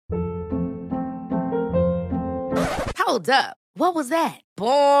Hold up. What was that?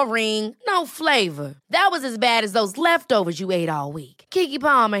 Boring. No flavor. That was as bad as those leftovers you ate all week. Keke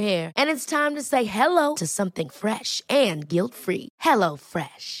Palmer here, and it's time to say hello to something fresh and guilt-free. Hello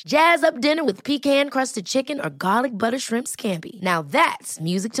Fresh. Jazz up dinner with pecan-crusted chicken or garlic butter shrimp scampi. Now that's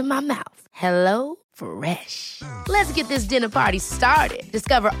music to my mouth. Hello Fresh. Let's get this dinner party started.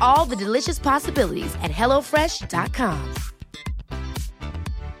 Discover all the delicious possibilities at hellofresh.com.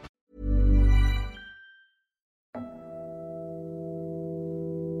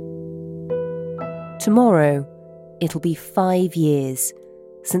 Tomorrow, it'll be 5 years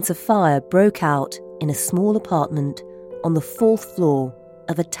since a fire broke out in a small apartment on the 4th floor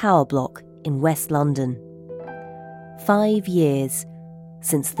of a tower block in West London. 5 years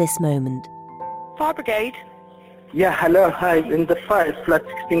since this moment. Fire brigade. Yeah, hello, hi, in the fire, flat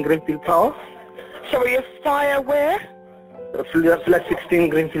 16 Greenfield Tower. Sorry, a fire where? Flat 16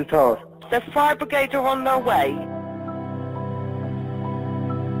 Greenfield Tower. The fire brigade are on their way.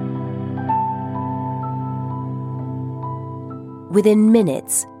 Within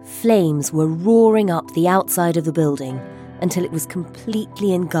minutes, flames were roaring up the outside of the building until it was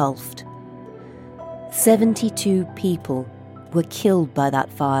completely engulfed. 72 people were killed by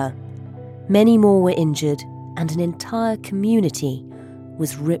that fire. Many more were injured, and an entire community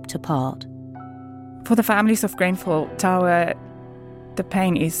was ripped apart. For the families of Grenfell Tower, the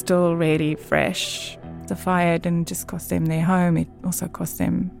pain is still really fresh. The fire didn't just cost them their home, it also cost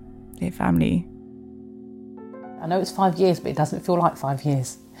them their family. I know it's 5 years, but it doesn't feel like 5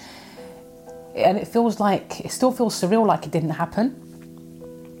 years. And it still feels surreal, like it didn't happen.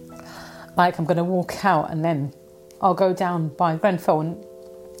 Like I'm going to walk out and then I'll go down by Grenfell and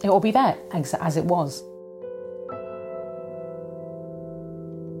it will be there as it was.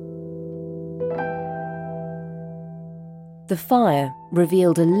 The fire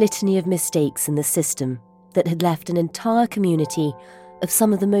revealed a litany of mistakes in the system that had left an entire community of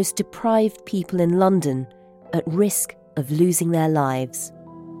some of the most deprived people in London at risk of losing their lives.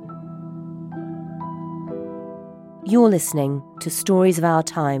 You're listening to Stories of Our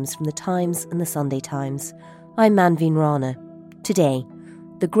Times from The Times and The Sunday Times. I'm Manveen Rana. Today,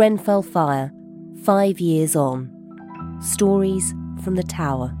 the Grenfell Fire, 5 years on. Stories from the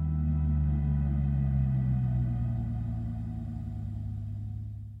Tower.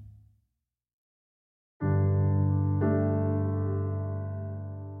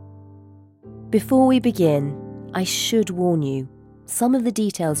 Before we begin, I should warn you, some of the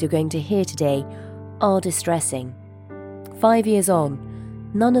details you're going to hear today are distressing. 5 years on,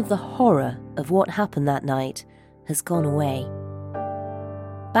 none of the horror of what happened that night has gone away.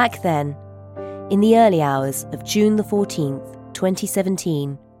 Back then, in the early hours of June the 14th,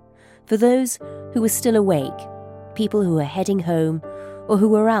 2017, for those who were still awake, people who were heading home or who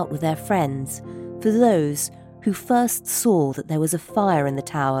were out with their friends, for those who first saw that there was a fire in the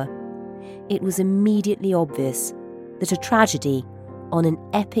tower, it was immediately obvious that a tragedy on an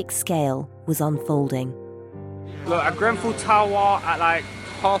epic scale was unfolding. Look, at Grenfell Tower at like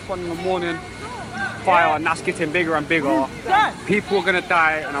 1:30 in the morning, fire, and that's getting bigger and bigger. People are going to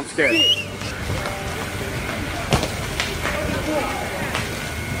die and I'm scared.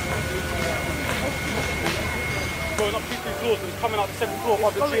 Going up 50 floors and it's coming out the 7th floor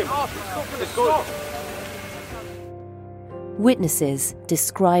above the gym. Let's go. Witnesses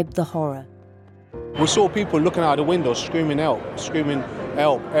described the horror. We saw people looking out the windows screaming help,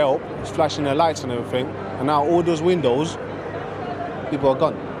 flashing their lights and everything. And now all those windows, people are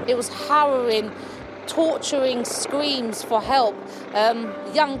gone. It was harrowing, torturing screams for help,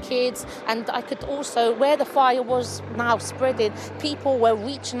 young kids, and I could also, where the fire was now spreading, people were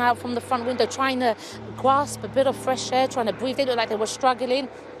reaching out from the front window, trying to grasp a bit of fresh air, trying to breathe. They looked like they were struggling.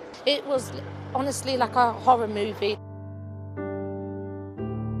 It was honestly like a horror movie.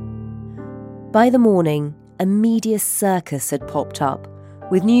 By the morning, a media circus had popped up,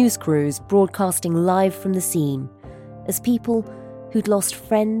 with news crews broadcasting live from the scene, as people who'd lost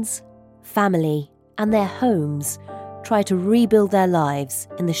friends, family, and their homes try to rebuild their lives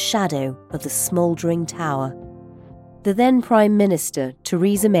in the shadow of the smouldering tower. The then Prime Minister,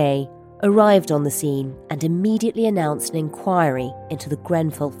 Theresa May, arrived on the scene and immediately announced an inquiry into the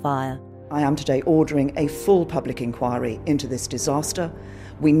Grenfell fire. I am today ordering a full public inquiry into this disaster.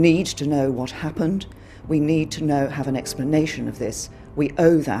 We need to know what happened. We need to have an explanation of this. We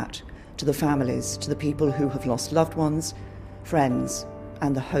owe that to the families, to the people who have lost loved ones, friends,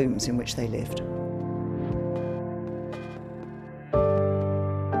 and the homes in which they lived.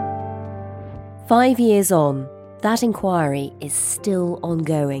 "5 years on, that inquiry is still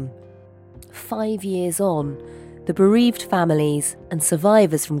ongoing. 5 years on, the bereaved families and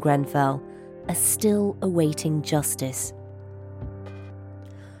survivors from Grenfell are still awaiting justice.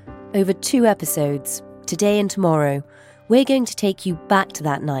 Over 2 episodes, today and tomorrow, we're going to take you back to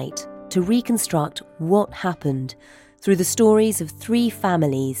that night to reconstruct what happened through the stories of 3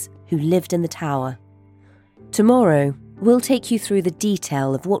 families who lived in the tower. Tomorrow, we'll take you through the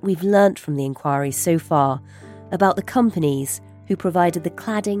detail of what we've learnt from the inquiry so far about the companies who provided the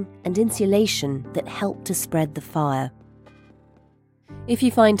cladding and insulation that helped to spread the fire. If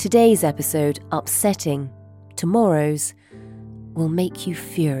you find today's episode upsetting, tomorrow's will make you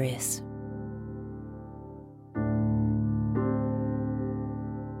furious.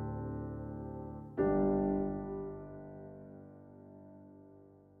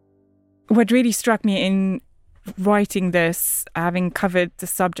 What really struck me in writing this, having covered the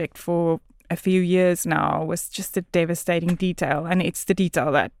subject for a few years now, was just the devastating detail. And it's the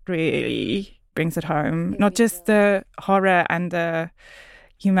detail that really brings it home. Not just the horror and the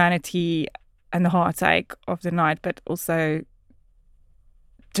humanity and the heartache of the night, but also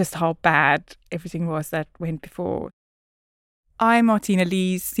just how bad everything was that went before. I'm Martina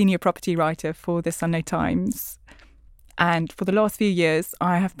Lees, senior property writer for the Sunday Times. And for the last few years,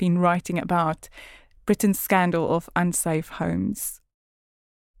 I have been writing about Britain's scandal of unsafe homes.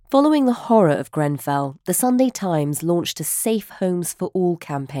 Following the horror of Grenfell, the Sunday Times launched a Safe Homes for All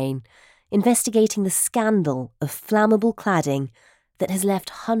campaign, investigating the scandal of flammable cladding that has left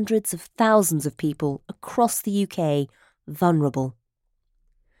hundreds of thousands of people across the UK vulnerable.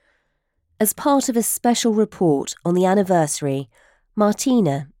 As part of a special report on the anniversary,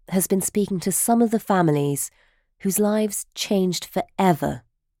 Martina has been speaking to some of the families whose lives changed forever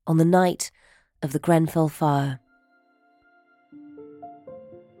on the night of the Grenfell fire.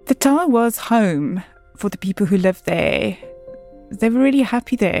 The tower was home for the people who lived there. They were really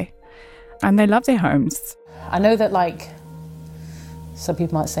happy there and they loved their homes. I know that, like, some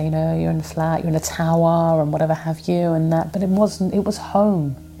people might say, you know, you're in a flat, you're in a tower and whatever have you and that, but it wasn't. It was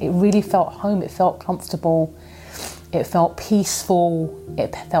home. It really felt home. It felt comfortable. It felt peaceful.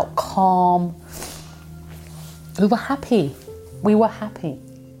 It felt calm. We were happy. We were happy.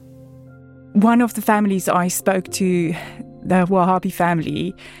 One of the families I spoke to, the Wahabi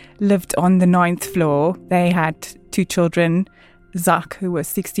family, lived on the 9th floor. They had 2 children, Zak, who was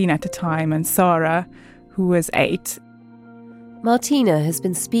 16 at the time, and Sarah, who was 8. Martina has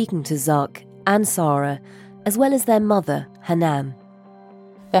been speaking to Zak and Sarah, as well as their mother, Hanan.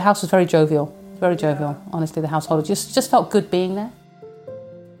 Their house was very jovial, honestly, the household. Just felt good being there.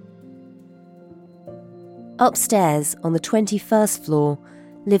 Upstairs, on the 21st floor,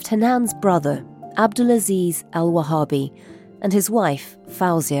 lived Hanan's brother, Abdulaziz Al-Wahabi, and his wife,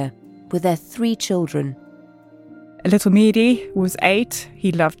 Fawzia, with their 3 children. Little Mehdi was 8.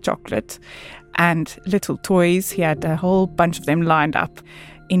 He loved chocolate and little toys. He had a whole bunch of them lined up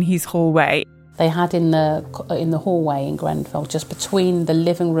in his hallway. They had in the hallway in Grenfell, just between the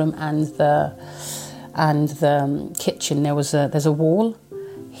living room and the kitchen, there's a wall.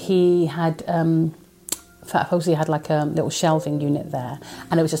 He had Fawzia had like a little shelving unit there,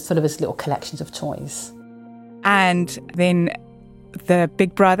 and it was just full of his little collections of toys. And then the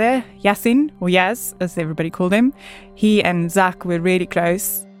big brother, Yasin, or Yaz, as everybody called him, he and Zak were really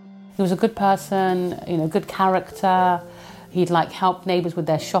close. He was a good person, good character. He'd like help neighbours with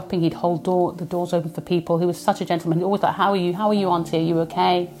their shopping. He'd hold the doors open for people. He was such a gentleman. He always like, how are you, auntie? Are you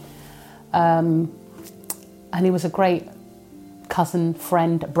okay? And he was a great cousin,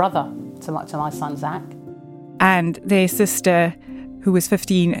 friend, brother to my son, Zak. And their sister, who was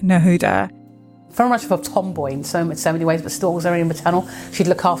 15, Nahuda. Very much of a tomboy in so many ways, but still was very maternal. She'd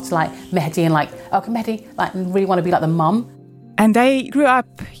look after like Mehdi and like, okay, Mehdi, like really want to be like the mum. And they grew up,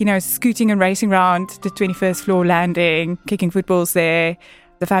 scooting and racing around the 21st floor landing, kicking footballs there.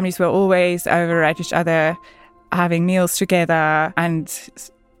 The families were always over at each other, having meals together and,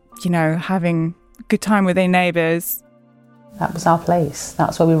 having a good time with their neighbours. That was our place.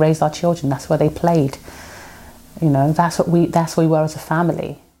 That's where we raised our children. That's where they played. That's what we were as a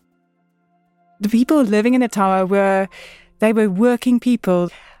family. The people living in the tower were working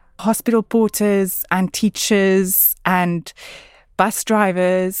people, hospital porters and teachers and bus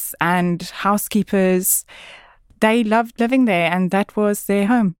drivers and housekeepers. They loved living there and that was their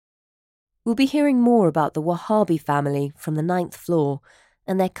home. We'll be hearing more about the Wahabi family from the 9th floor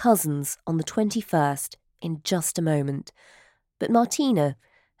and their cousins on the 21st in just a moment. But Martina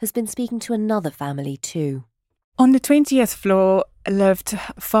has been speaking to another family too. On the 20th floor lived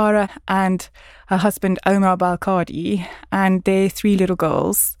Farah and her husband Omar Balkadi and their 3 little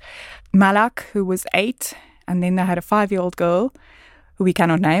girls. Malak, who was 8, and then they had a 5-year-old girl, who we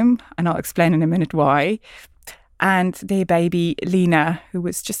cannot name, and I'll explain in a minute why. and their baby, Lena, who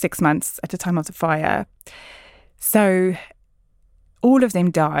was just 6 months at the time of the fire. So all of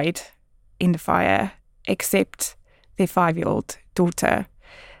them died in the fire, except their 5-year-old daughter,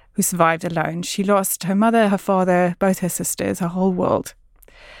 who survived alone. She lost her mother, her father, both her sisters, her whole world.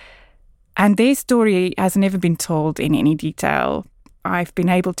 And their story has never been told in any detail. I've been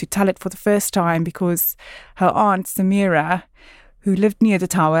able to tell it for the first time because her aunt, Samira, who lived near the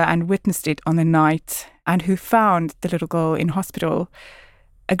tower and witnessed it on the night and who found the little girl in hospital,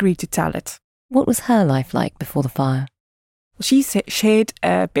 agreed to tell it. What was her life like before the fire? She shared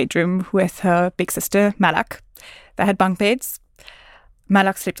a bedroom with her big sister, Malak. They had bunk beds.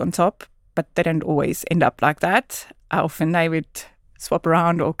 Malak slept on top, but they didn't always end up like that. Often they would swap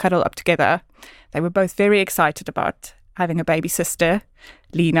around or cuddle up together. They were both very excited about having a baby sister,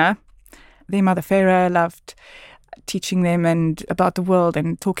 Lena. Their mother, Farah, loved teaching them and about the world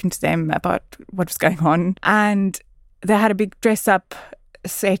and talking to them about what was going on. And they had a big dress-up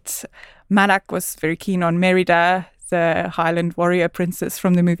set. Malak was very keen on Merida, the Highland warrior princess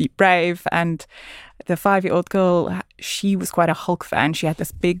from the movie Brave, and the 5-year-old girl, she was quite a Hulk fan. She had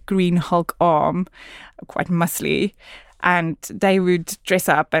this big green Hulk arm, quite muscly, and they would dress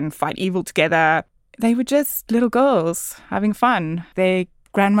up and fight evil together. They were just little girls having fun. Their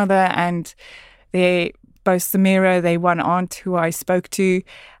grandmother and both Samira, their one aunt who I spoke to,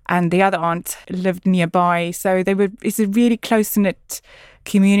 and the other aunt lived nearby. So it's a really close-knit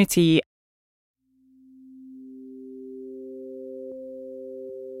community.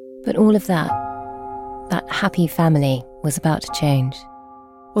 But all of that happy family was about to change.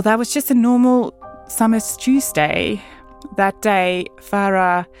 Well, that was just a normal summer's Tuesday. That day,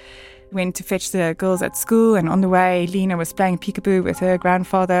 Farah went to fetch the girls at school, and on the way, Lena was playing peekaboo with her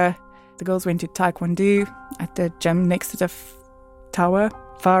grandfather. The girls went to Taekwondo at the gym next to the tower.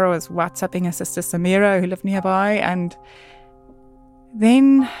 Farah was WhatsApping her sister Samira, who lived nearby, and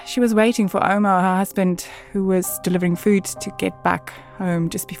then she was waiting for Omar, her husband, who was delivering food, to get back home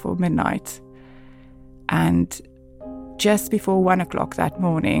just before midnight. And just before 1 o'clock that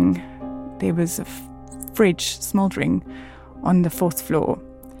morning, there was a fridge smouldering on the 4th floor.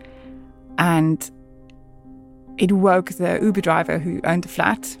 And it woke the Uber driver who owned the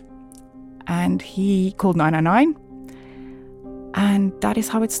flat, and he called 999. And that is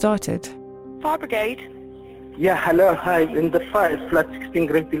how it started. Fire brigade. Yeah, hello, hi, in the fire, flat 16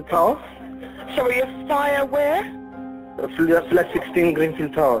 Greenfield Tower. Sorry, a fire where? Flat 16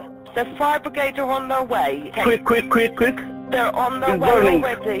 Greenfield Tower. The fire brigade are on their way. Quick. They're on their It's way burning.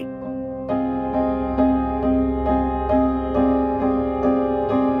 already.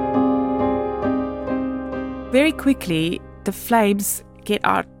 Very quickly, the flames get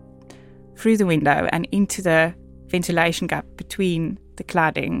out through the window and into the ventilation gap between the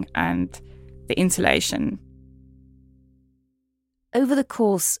cladding and the insulation. Over the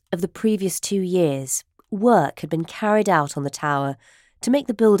course of the previous 2 years, work had been carried out on the tower to make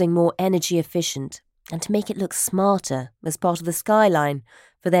the building more energy efficient and to make it look smarter as part of the skyline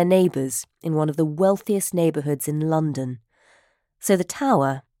for their neighbours in one of the wealthiest neighbourhoods in London. So the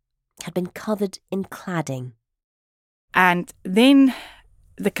tower had been covered in cladding. And then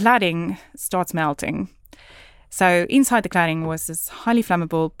the cladding starts melting. So inside the cladding was this highly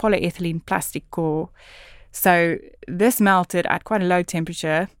flammable polyethylene plastic core. So this melted at quite a low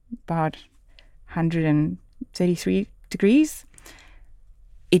temperature, about 133 degrees.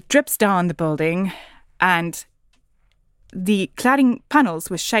 It drips down the building, and the cladding panels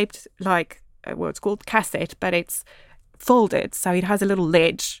were shaped like, well, it's called cassette, but it's folded, so it has a little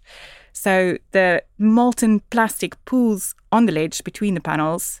ledge. So the molten plastic pools on the ledge between the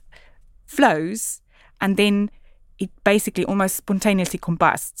panels, flows, and then it basically almost spontaneously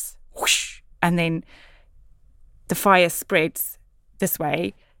combusts. Whoosh, and then the fire spreads this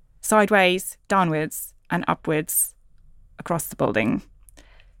way, sideways, downwards, and upwards across the building.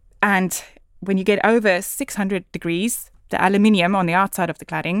 And when you get over 600 degrees, the aluminium on the outside of the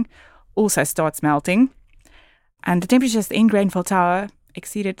cladding also starts melting. And the temperatures in Grenfell Tower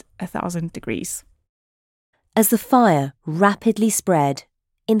exceeded 1,000 degrees. As the fire rapidly spread,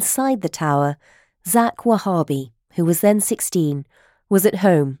 inside the tower, Zach Wahabi, who was then 16, was at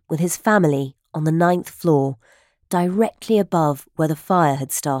home with his family on the 9th floor, directly above where the fire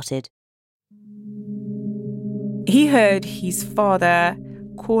had started. He heard his father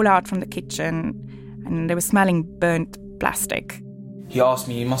call out from the kitchen, and they were smelling burnt plastic. He asked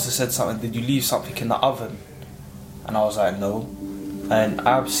me, he must have said something, did you leave something in the oven? And I was like, no. And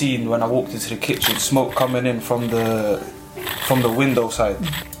I've seen, when I walked into the kitchen, smoke coming in from the window side,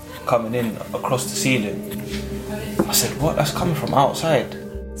 coming in across the ceiling. I said, what? That's coming from outside.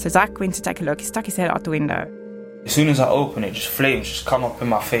 So Zach went to take a look. He stuck his head out the window. As soon as I open it, just flames just come up in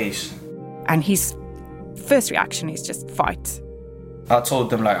my face. And his first reaction is just fight. I told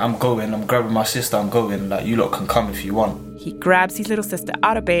them, like, I'm going, I'm grabbing my sister, I'm going, like, you lot can come if you want. He grabs his little sister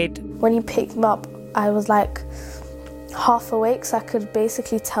out of bed. When he picked me up, I was like half awake, so I could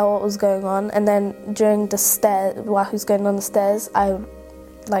basically tell what was going on. And then during the stairs, while he was going down the stairs, I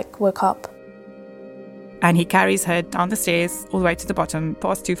like woke up. And he carries her down the stairs all the way to the bottom,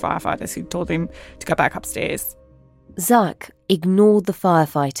 past 2 firefighters who told him to go back upstairs. Zach ignored the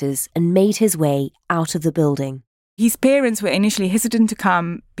firefighters and made his way out of the building. His parents were initially hesitant to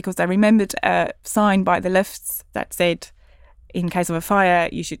come because they remembered a sign by the lifts that said, in case of a fire,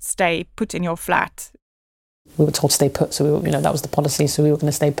 you should stay put in your flat. We were told to stay put, so we were, that was the policy, so we were going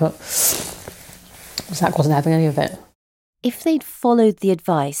to stay put. Zach wasn't having any of it. If they'd followed the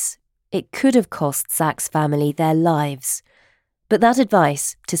advice, it could have cost Zach's family their lives. But that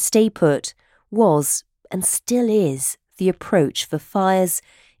advice, to stay put, was, and still is, the approach for fires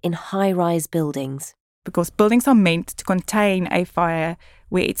in high-rise buildings. Because buildings are meant to contain a fire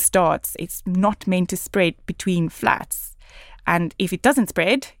where it starts. It's not meant to spread between flats. And if it doesn't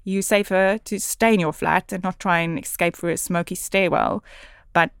spread, you're safer to stay in your flat and not try and escape through a smoky stairwell.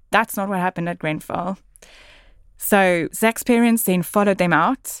 But that's not what happened at Grenfell. So Zach's parents then followed them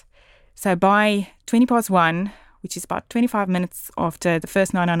out. So by 1:20, which is about 25 minutes after the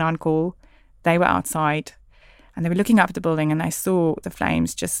first 999 call, they were outside and they were looking up at the building and they saw the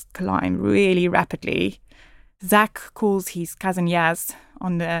flames just climb really rapidly. Zach calls his cousin Yaz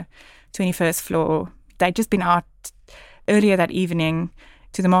on the 21st floor. They'd just been out earlier that evening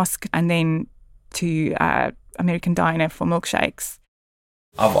to the mosque and then to American Diner for milkshakes.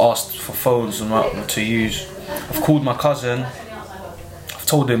 I've asked for phones and what to use. I've called my cousin. I've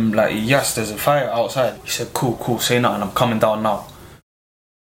told him, like, yes, there's a fire outside. He said, cool, say nothing, I'm coming down now.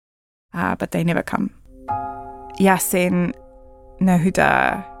 But they never come. Yasin,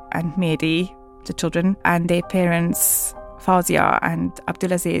 Nahuda and Mehdi, the children, and their parents, Fawzia and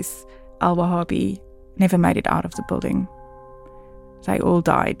Abdulaziz Al-Wahabi, never made it out of the building. They all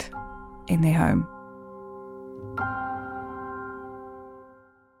died in their home.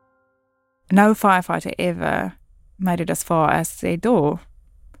 No firefighter ever made it as far as their door.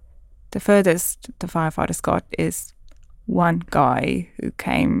 The furthest the firefighters got is one guy who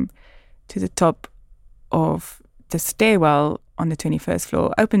came to the top of the stairwell on the 21st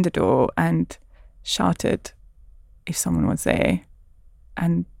floor, opened the door and shouted if someone was there,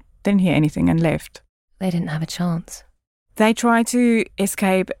 and didn't hear anything and left. They didn't have a chance. They tried to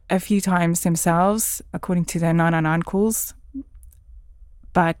escape a few times themselves, according to their 999 calls,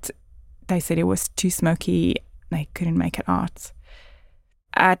 but they said it was too smoky, they couldn't make it out.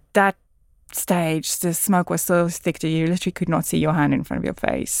 At that stage, the smoke was so thick that you literally could not see your hand in front of your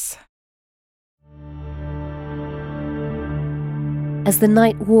face. As the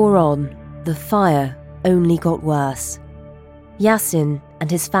night wore on, the fire only got worse. Yasin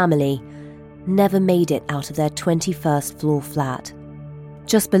and his family never made it out of their 21st floor flat.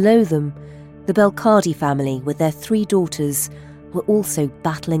 Just below them, the Belkadi family with their 3 daughters were also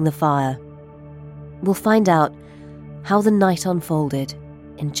battling the fire. We'll find out how the night unfolded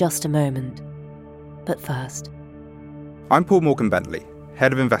in just a moment. But first... I'm Paul Morgan-Bentley,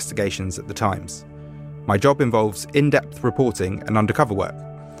 Head of Investigations at The Times. My job involves in-depth reporting and undercover work.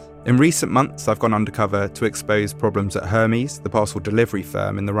 In recent months, I've gone undercover to expose problems at Hermes, the parcel delivery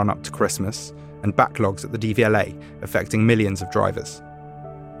firm, in the run-up to Christmas, and backlogs at the DVLA, affecting millions of drivers.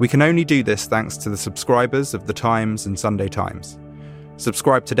 We can only do this thanks to the subscribers of The Times and Sunday Times.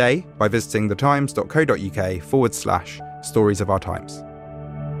 Subscribe today by visiting thetimes.co.uk/stories of our times.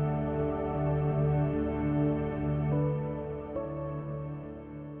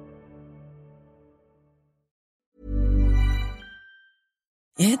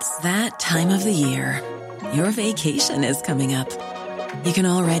 It's that time of the year. Your vacation is coming up. You can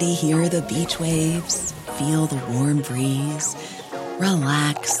already hear the beach waves, feel the warm breeze,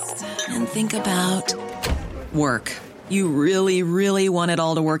 relax, and think about work. You really, really want it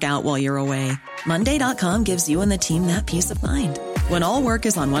all to work out while you're away. Monday.com gives you and the team that peace of mind. When all work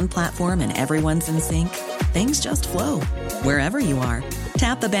is on one platform and everyone's in sync, things just flow. Wherever you are,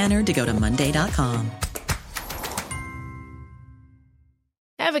 tap the banner to go to Monday.com.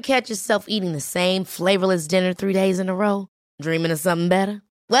 Ever catch yourself eating the same flavorless dinner 3 days in a row? Dreaming of something better?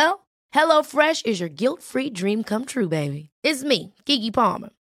 Well, HelloFresh is your guilt-free dream come true, baby. It's me, Keke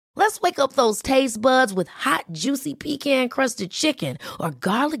Palmer. Let's wake up those taste buds with hot, juicy pecan-crusted chicken or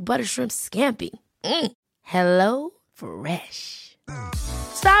garlic butter shrimp scampi. Hello Fresh.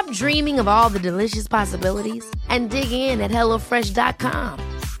 Stop dreaming of all the delicious possibilities and dig in at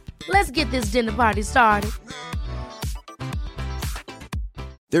HelloFresh.com. Let's get this dinner party started.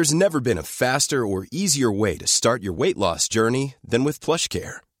 There's never been a faster or easier way to start your weight loss journey than with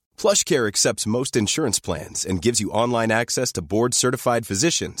PlushCare. PlushCare accepts most insurance plans and gives you online access to board-certified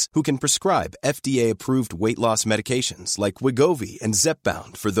physicians who can prescribe FDA-approved weight loss medications like Wegovy and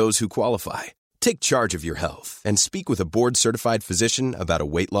Zepbound for those who qualify. Take charge of your health and speak with a board-certified physician about a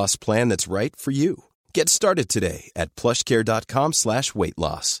weight loss plan that's right for you. Get started today at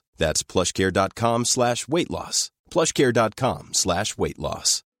plushcare.com/weight-loss. That's plushcare.com/weight-loss.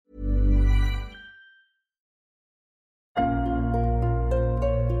 plushcare.com/weight-loss.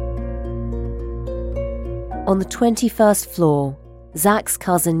 On the 21st floor, Zach's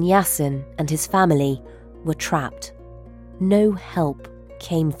cousin Yasin and his family were trapped. No help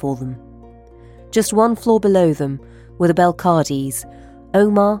came for them. Just one floor below them were the Belkadis,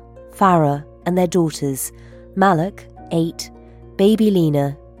 Omar, Farah and their daughters, Malak, 8, baby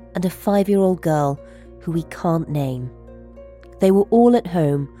Lena and a 5-year-old girl who we can't name. They were all at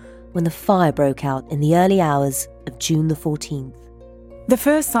home when the fire broke out in the early hours of June the 14th. The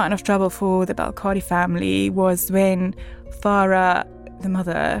first sign of trouble for the Belkadi family was when Farah, the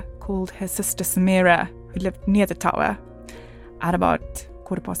mother, called her sister Samira, who lived near the tower, at about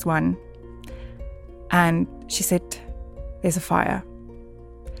 1:15. And she said, "There's a fire."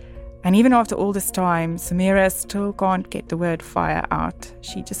 And even after all this time, Samira still can't get the word fire out.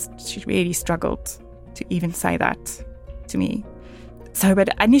 She really struggled to even say that to me. But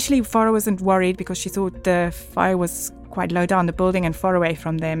initially Farah wasn't worried because she thought the fire was quite low down the building and far away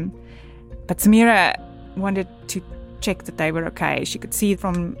from them. But Samira wanted to check that they were okay. She could see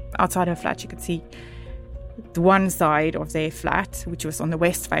from outside her flat, she could see the one side of their flat, which was on the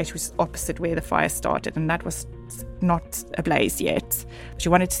west face, which was opposite where the fire started, and that was not ablaze yet. She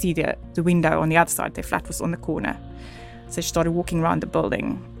wanted to see the window on the other side. Their flat was on the corner. So she started walking around the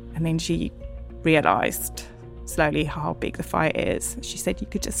building, and then she realised slowly how big the fire is. She said you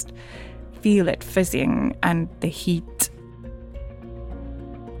could just feel it fizzing and the heat.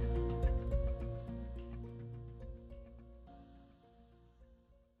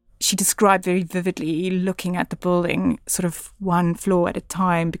 She described very vividly looking at the building sort of one floor at a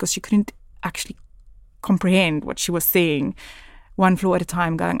time because she couldn't actually comprehend what she was seeing. One floor at a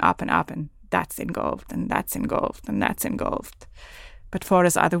time going up and up, and that's engulfed and that's engulfed and that's engulfed. But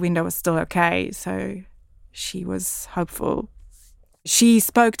Farah's other window was still okay, so she was hopeful. She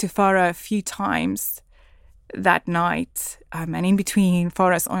spoke to Farah a few times that night, and in between,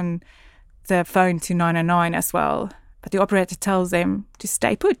 Farah's on the phone to 909 as well. But the operator tells them to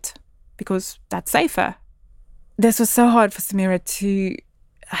stay put because that's safer. This was so hard for Samira to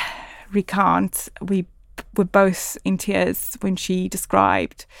recount. We were both in tears when she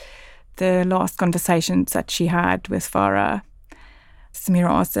described the last conversations that she had with Farah. Samira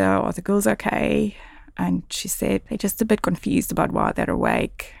asked her, "Are the girls okay?" And she said they're just a bit confused about why they're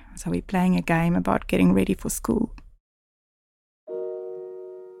awake. So we're playing a game about getting ready for school.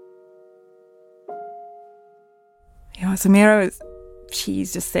 Yeah, Samira,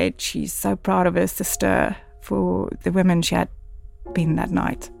 she's just said she's so proud of her sister for the women she had been that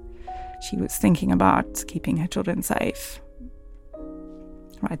night. She was thinking about keeping her children safe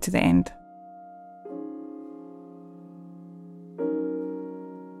right to the end.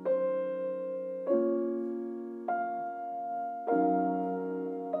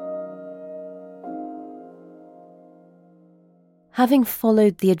 Having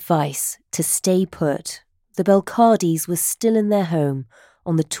followed the advice to stay put, the Belkadis were still in their home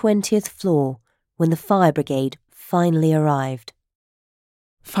on the 20th floor when the fire brigade finally arrived.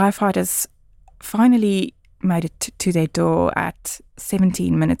 Firefighters finally made it to their door at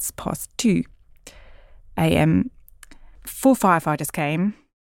 17 minutes past 2 a.m. 4 firefighters came.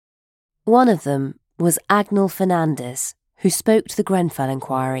 One of them was Agnel Fernandez, who spoke to the Grenfell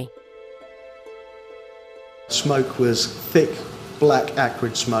inquiry. Smoke was thick, black,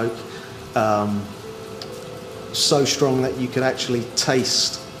 acrid smoke, so strong that you could actually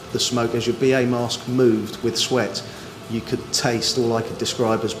taste the smoke. As your BA mask moved with sweat, you could taste all I could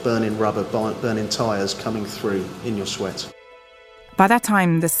describe as burning rubber, burning tyres coming through in your sweat. By that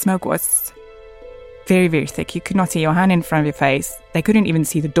time, the smoke was very, very thick. You could not see your hand in front of your face. They couldn't even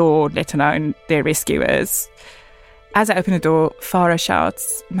see the door, let alone their rescuers. As I open the door, Farah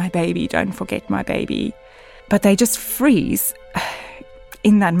shouts, "My baby, don't forget my baby." But they just freeze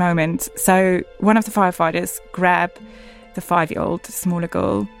in that moment. So one of the firefighters grabbed the 5-year-old, smaller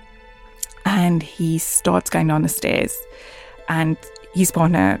girl, and he starts going down the stairs. And his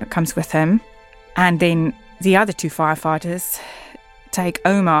partner comes with him. And then the other 2 firefighters take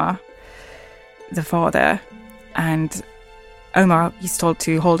Omar, the father, and Omar, he's told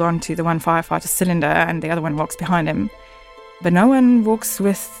to hold on to the one firefighter's cylinder and the other one walks behind him. But no one walks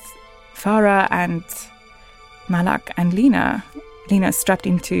with Farah and Malak and Lena. Lena is strapped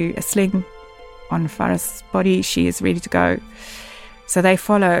into a sling on Farah's body. She is ready to go. So they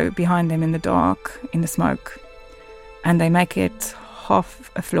follow behind them in the dark, in the smoke, and they make it half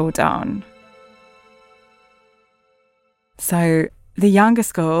a floor down. So the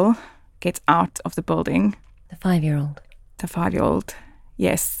youngest girl gets out of the building. The 5-year-old. The 5-year-old,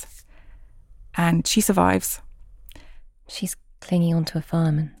 yes. And she survives. She's clinging onto a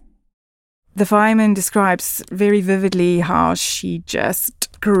fireman. The fireman describes very vividly how she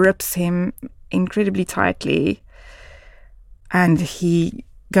just grips him incredibly tightly, and he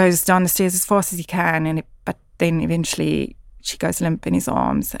goes down the stairs as fast as he can, but then eventually she goes limp in his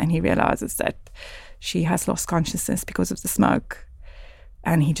arms, and he realises that she has lost consciousness because of the smoke,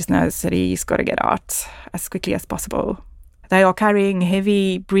 and he just knows that he's got to get out as quickly as possible. They are carrying a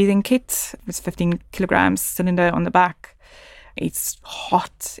heavy breathing kit. It's 15 kilograms cylinder on the back. It's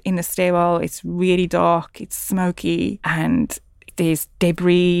hot in the stairwell. It's really dark. It's smoky. And there's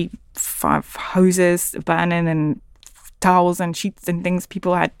debris, 5 hoses, abandoned, and towels and sheets and things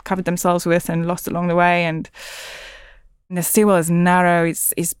people had covered themselves with and lost along the way. And the stairwell is narrow.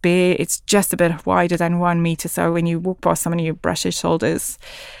 It's bare. It's just a bit wider than 1 meter. So when you walk past someone, you brush your shoulders.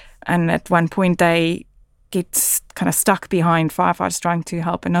 And at one point, they get kind of stuck behind firefighters trying to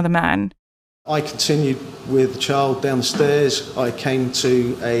help another man. I continued with the child down the stairs. I came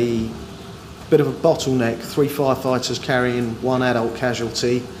to a bit of a bottleneck, 3 firefighters carrying 1 adult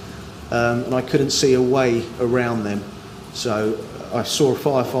casualty, and I couldn't see a way around them. So I saw a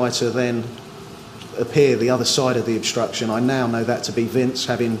firefighter then appear the other side of the obstruction. I now know that to be Vince,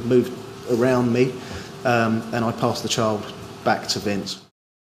 having moved around me, and I passed the child back to Vince.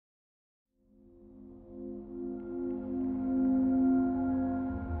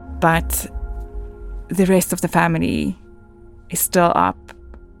 But the rest of the family is still up,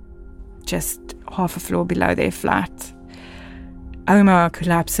 just half a floor below their flat. Omar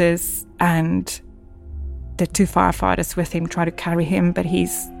collapses, and the 2 firefighters with him try to carry him, but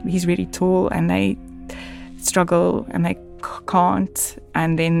he's really tall, and they struggle and they can't.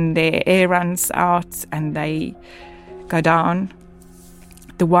 And then their air runs out, and they go down.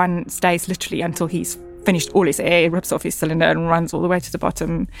 The one stays literally until he's finished all his air, rips off his cylinder and runs all the way to the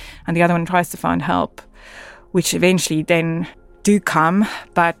bottom, and the other one tries to find help, which eventually then do come,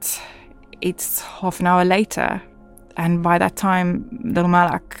 but it's half an hour later. And by that time, little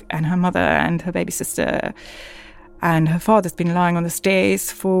Malak and her mother and her baby sister and her father's been lying on the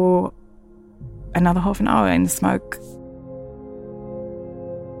stairs for another half an hour in the smoke.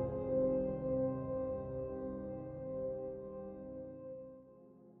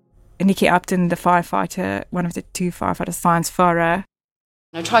 Nikki Upton, the firefighter, one of the 2 firefighters, finds Farah.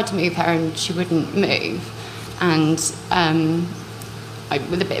 I tried to move her and she wouldn't move. And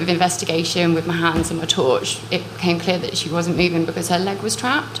with a bit of investigation with my hands and my torch, it became clear that she wasn't moving because her leg was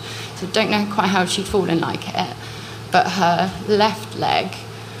trapped. So I don't know quite how she'd fallen like it, but her left leg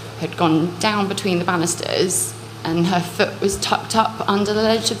had gone down between the banisters and her foot was tucked up under the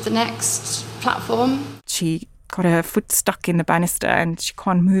ledge of the next platform. She got her foot stuck in the banister and she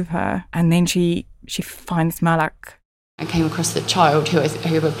can't move her. And then she finds Malak. I came across the child who I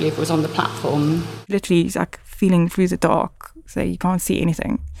believe was on the platform. Literally, he's like feeling through the dark, so you can't see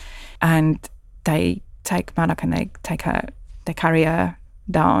anything. And they take Malak and they carry her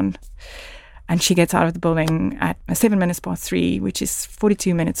down. And she gets out of the building at 3:07, which is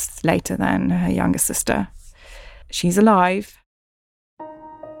 42 minutes later than her younger sister. She's alive.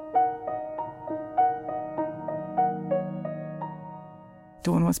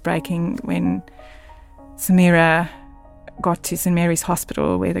 Dawn was breaking when Samira got to St Mary's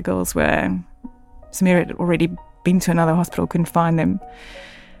Hospital where the girls were. Samira had already been to another hospital, couldn't find them.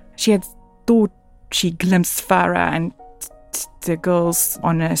 She had thought she glimpsed Farah and the girls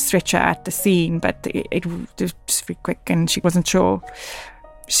on a stretcher at the scene, but it was just very quick and she wasn't sure.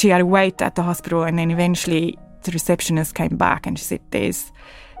 She had to wait at the hospital, and then eventually the receptionist came back and she said there's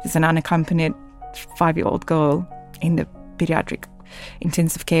an unaccompanied 5-year-old girl in the pediatric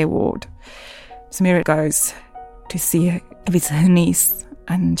intensive care ward. Samira goes to see her, if it's her niece,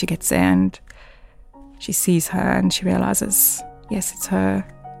 and she gets there and she sees her and she realises, yes, it's her,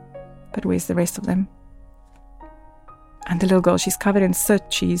 but where's the rest of them? And the little girl, she's covered in soot,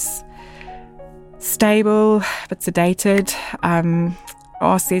 she's stable but sedated.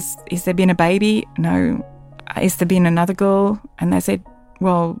 Asked, is there been a baby? No. Is there been another girl? And they said,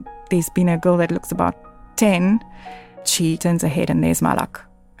 well, there's been a girl that looks about 10. She turns her head and there's Malak,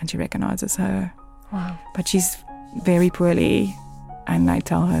 and she recognises her. Wow. But she's very poorly, and they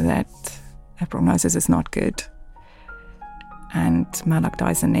tell her that her prognosis is not good. and Malak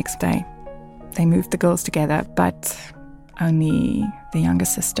dies the next day. They moved the girls together, but only the younger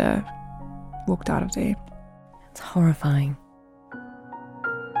sister walked out of there. It's horrifying.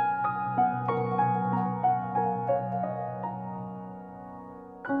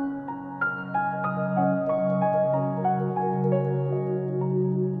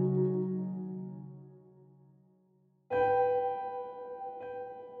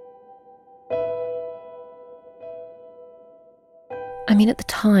 I mean, at the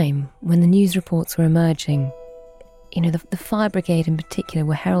time, when the news reports were emerging, the fire brigade in particular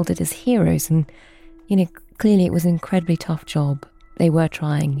were heralded as heroes, and, clearly it was an incredibly tough job. They were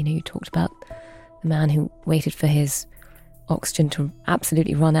trying. You talked about the man who waited for his oxygen to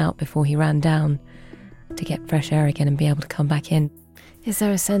absolutely run out before he ran down to get fresh air again and be able to come back in. Is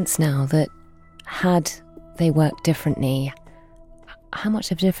there a sense now that had they worked differently, how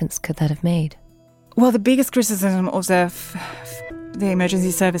much of a difference could that have made? Well, the biggest criticism of the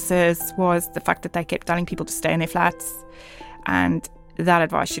emergency services was the fact that they kept telling people to stay in their flats, and that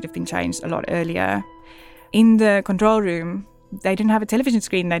advice should have been changed a lot earlier. In the control room, they didn't have a television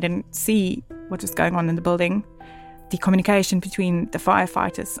screen. They didn't see what was going on in the building. The communication between the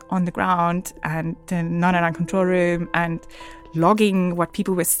firefighters on the ground and the 999 control room and logging what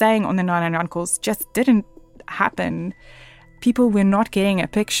people were saying on the 999 calls just didn't happen. People were not getting a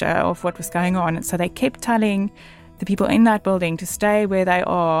picture of what was going on, and so they kept telling the people in that building to stay where they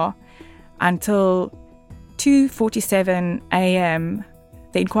are until 2:47 a.m.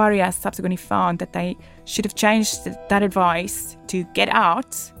 The inquiry has subsequently found that they should have changed that advice to get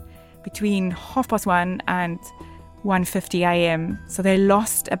out between 1:30 and 1:50 a.m. So they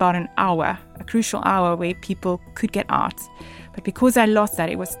lost about an hour, a crucial hour where people could get out. But because they lost that,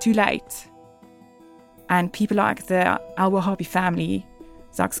 it was too late. And people like the Al-Wahabi family,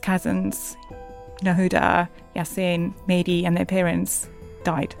 Zak's cousins, Nahuda, Yasin, Mehdi and their parents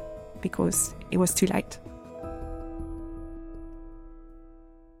died because it was too late.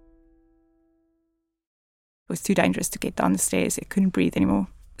 It was too dangerous to get down the stairs. It couldn't breathe anymore.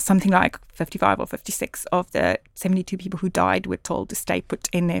 Something like 55 or 56 of the 72 people who died were told to stay put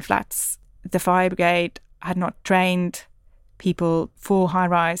in their flats. The fire brigade had not trained people for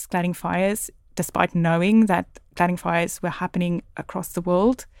high-rise cladding fires, despite knowing that cladding fires were happening across the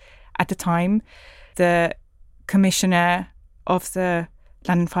world at the time. The commissioner of the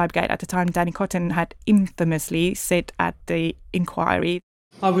London Fire Brigade at the time, Danny Cotton, had infamously said at the inquiry,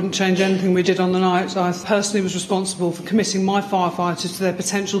 I wouldn't change anything we did on the night. I personally was responsible for committing my firefighters to their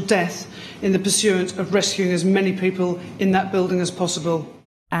potential death in the pursuit of rescuing as many people in that building as possible.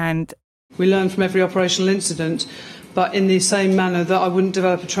 And we learn from every operational incident, but in the same manner that I wouldn't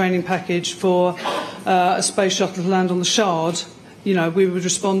develop a training package for a space shuttle to land on the Shard, we would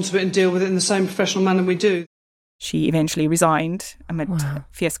respond to it and deal with it in the same professional manner we do. She eventually resigned amid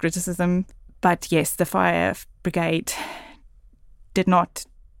fierce criticism. But yes, the fire brigade did not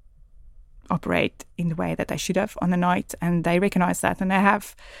operate in the way that they should have on the night, and they recognise that, and they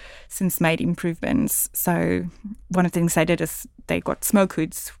have since made improvements. So one of the things they did is they got smoke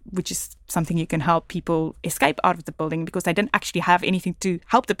hoods, which is something you can help people escape out of the building, because they didn't actually have anything to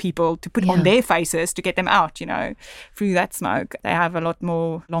help the people to put on their faces to get them out, through that smoke. They have a lot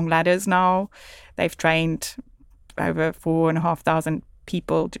more long ladders now. They've trained over 4,500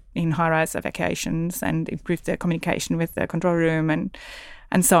 people in high-rise evacuations and improved their communication with the control room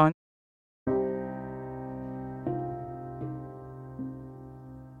and so on.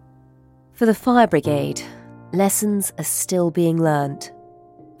 For the fire brigade, lessons are still being learnt.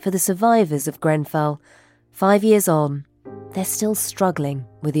 For the survivors of Grenfell, 5 years on, they're still struggling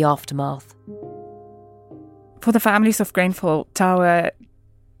with the aftermath. For the families of Grenfell Tower,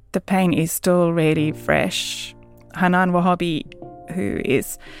 the pain is still really fresh. Hanan Wahabi, who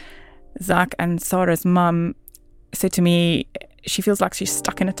is Zak and Sarah's mum, said to me she feels like she's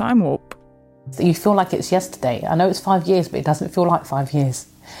stuck in a time warp. You feel like it's yesterday. I know it's 5 years, but it doesn't feel like 5 years.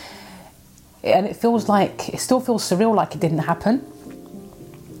 And it still feels surreal, like it didn't happen.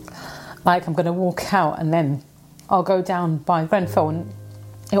 Like I'm going to walk out and then I'll go down by Grenfell and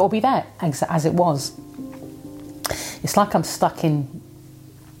it will be there as it was. It's like I'm stuck in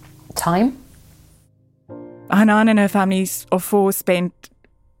time. Hanan and her families of four spent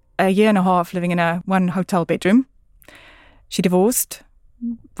a year and a half living in a one hotel bedroom. She divorced,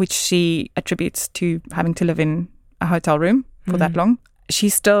 which she attributes to having to live in a hotel room for that long. She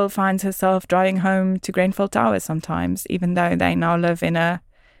still finds herself driving home to Grenfell Tower sometimes, even though they now live in a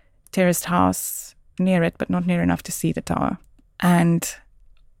terraced house near it, but not near enough to see the tower. And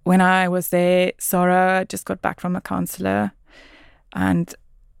when I was there, Sarah just got back from a counsellor, and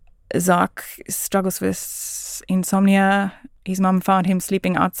Zach struggles with insomnia. His mum found him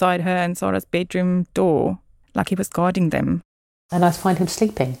sleeping outside her and Sarah's bedroom door, like he was guarding them. And I find him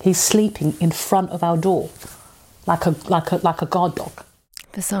sleeping. He's sleeping in front of our door, like a guard dog.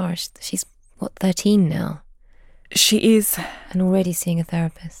 For Sarah, she's, 13 now? She is. And already seeing a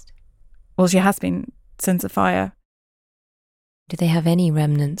therapist? Well, she has been since the fire. Do they have any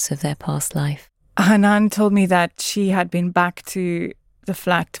remnants of their past life? Her nan told me that she had been back to the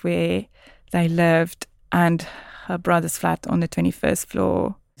flat where they lived and her brother's flat on the 21st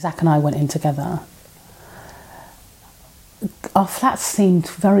floor. Zach and I went in together. Our flats seemed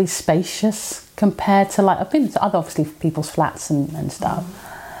very spacious compared to, I've been to other, obviously, people's flats and stuff.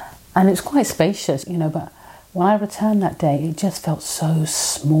 And it's quite spacious, but when I returned that day, it just felt so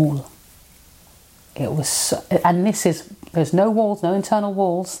small. It was so, and there's no walls, no internal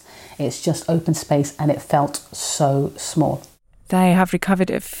walls. It's just open space and it felt so small. They have recovered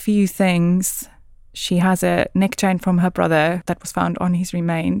a few things. She has a neck chain from her brother that was found on his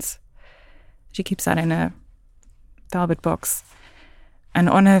remains. She keeps that in a velvet box. And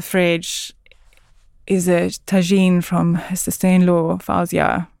on her fridge is a tagine from her sister-in-law,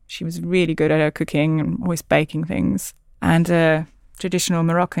 Fauzia. She was really good at her cooking and always baking things. And a traditional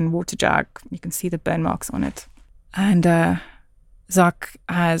Moroccan water jug. You can see the burn marks on it. And Zach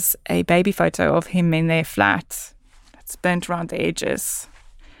has a baby photo of him in their flat that's burnt around the edges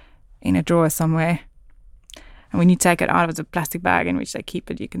in a drawer somewhere. And when you take it out of the plastic bag in which they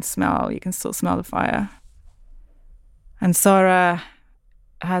keep it, you can still smell the fire. And Sarah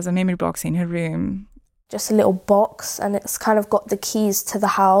has a memory box in her room. Just a little box, and it's kind of got the keys to the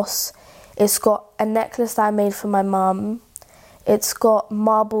house. It's got a necklace that I made for my mum. It's got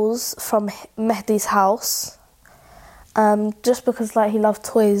marbles from Mehdi's house, just because he loved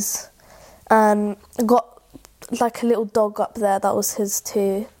toys. And got a little dog up there that was his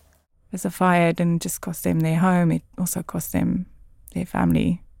too. As the fire didn't just cost them their home, it also cost them their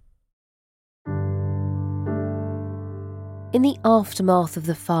family. In the aftermath of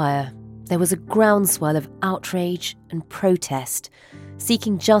the fire, there was a groundswell of outrage and protest,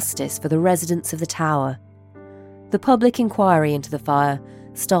 seeking justice for the residents of the tower. The public inquiry into the fire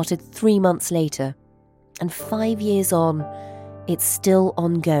started 3 months later, and 5 years on, it's still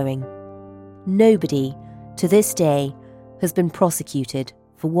ongoing. Nobody, to this day, has been prosecuted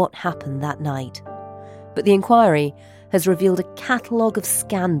for what happened that night. But the inquiry has revealed a catalogue of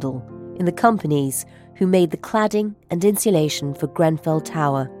scandal in the companies who made the cladding and insulation for Grenfell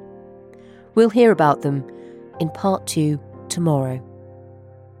Tower. We'll hear about them in part 2 tomorrow.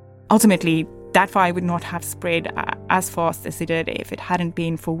 Ultimately, that fire would not have spread as fast as it did if it hadn't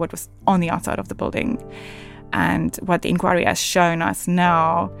been for what was on the outside of the building. And what the inquiry has shown us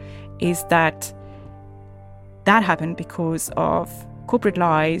now is that happened because of corporate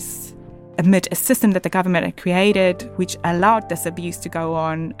lies amid a system that the government had created which allowed this abuse to go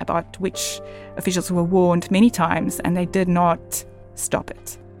on, about which officials were warned many times and they did not stop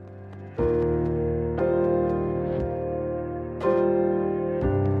it.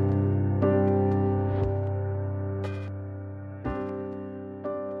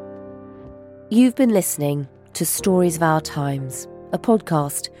 You've been listening to Stories of Our Times, a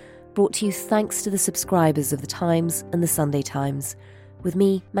podcast brought to you thanks to the subscribers of The Times and The Sunday Times, with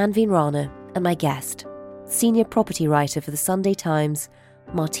me, Manveen Rana, and my guest, senior property writer for The Sunday Times,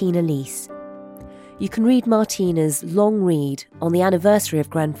 Martina Leese. You can read Martina's long read on the anniversary of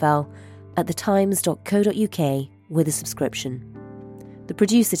Grenfell at thetimes.co.uk with a subscription. The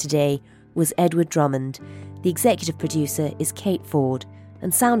producer today was Edward Drummond, the executive producer is Kate Ford,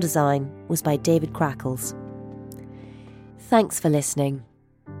 and sound design was by David Crackles. Thanks for listening,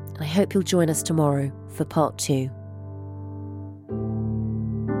 and I hope you'll join us tomorrow for part 2.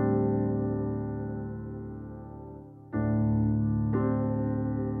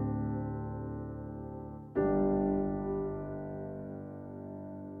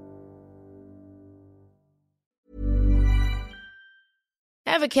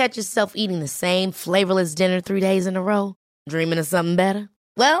 Ever catch yourself eating the same flavorless dinner 3 days in a row? Dreaming of something better?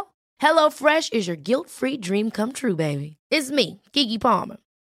 Well, HelloFresh is your guilt-free dream come true, baby. It's me, Keke Palmer.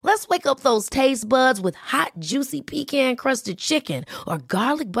 Let's wake up those taste buds with hot, juicy pecan-crusted chicken or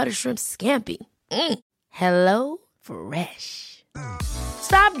garlic butter shrimp scampi. Hello Fresh.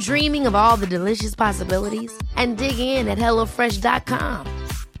 Stop dreaming of all the delicious possibilities and dig in at HelloFresh.com.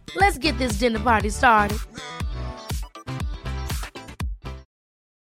 Let's get this dinner party started.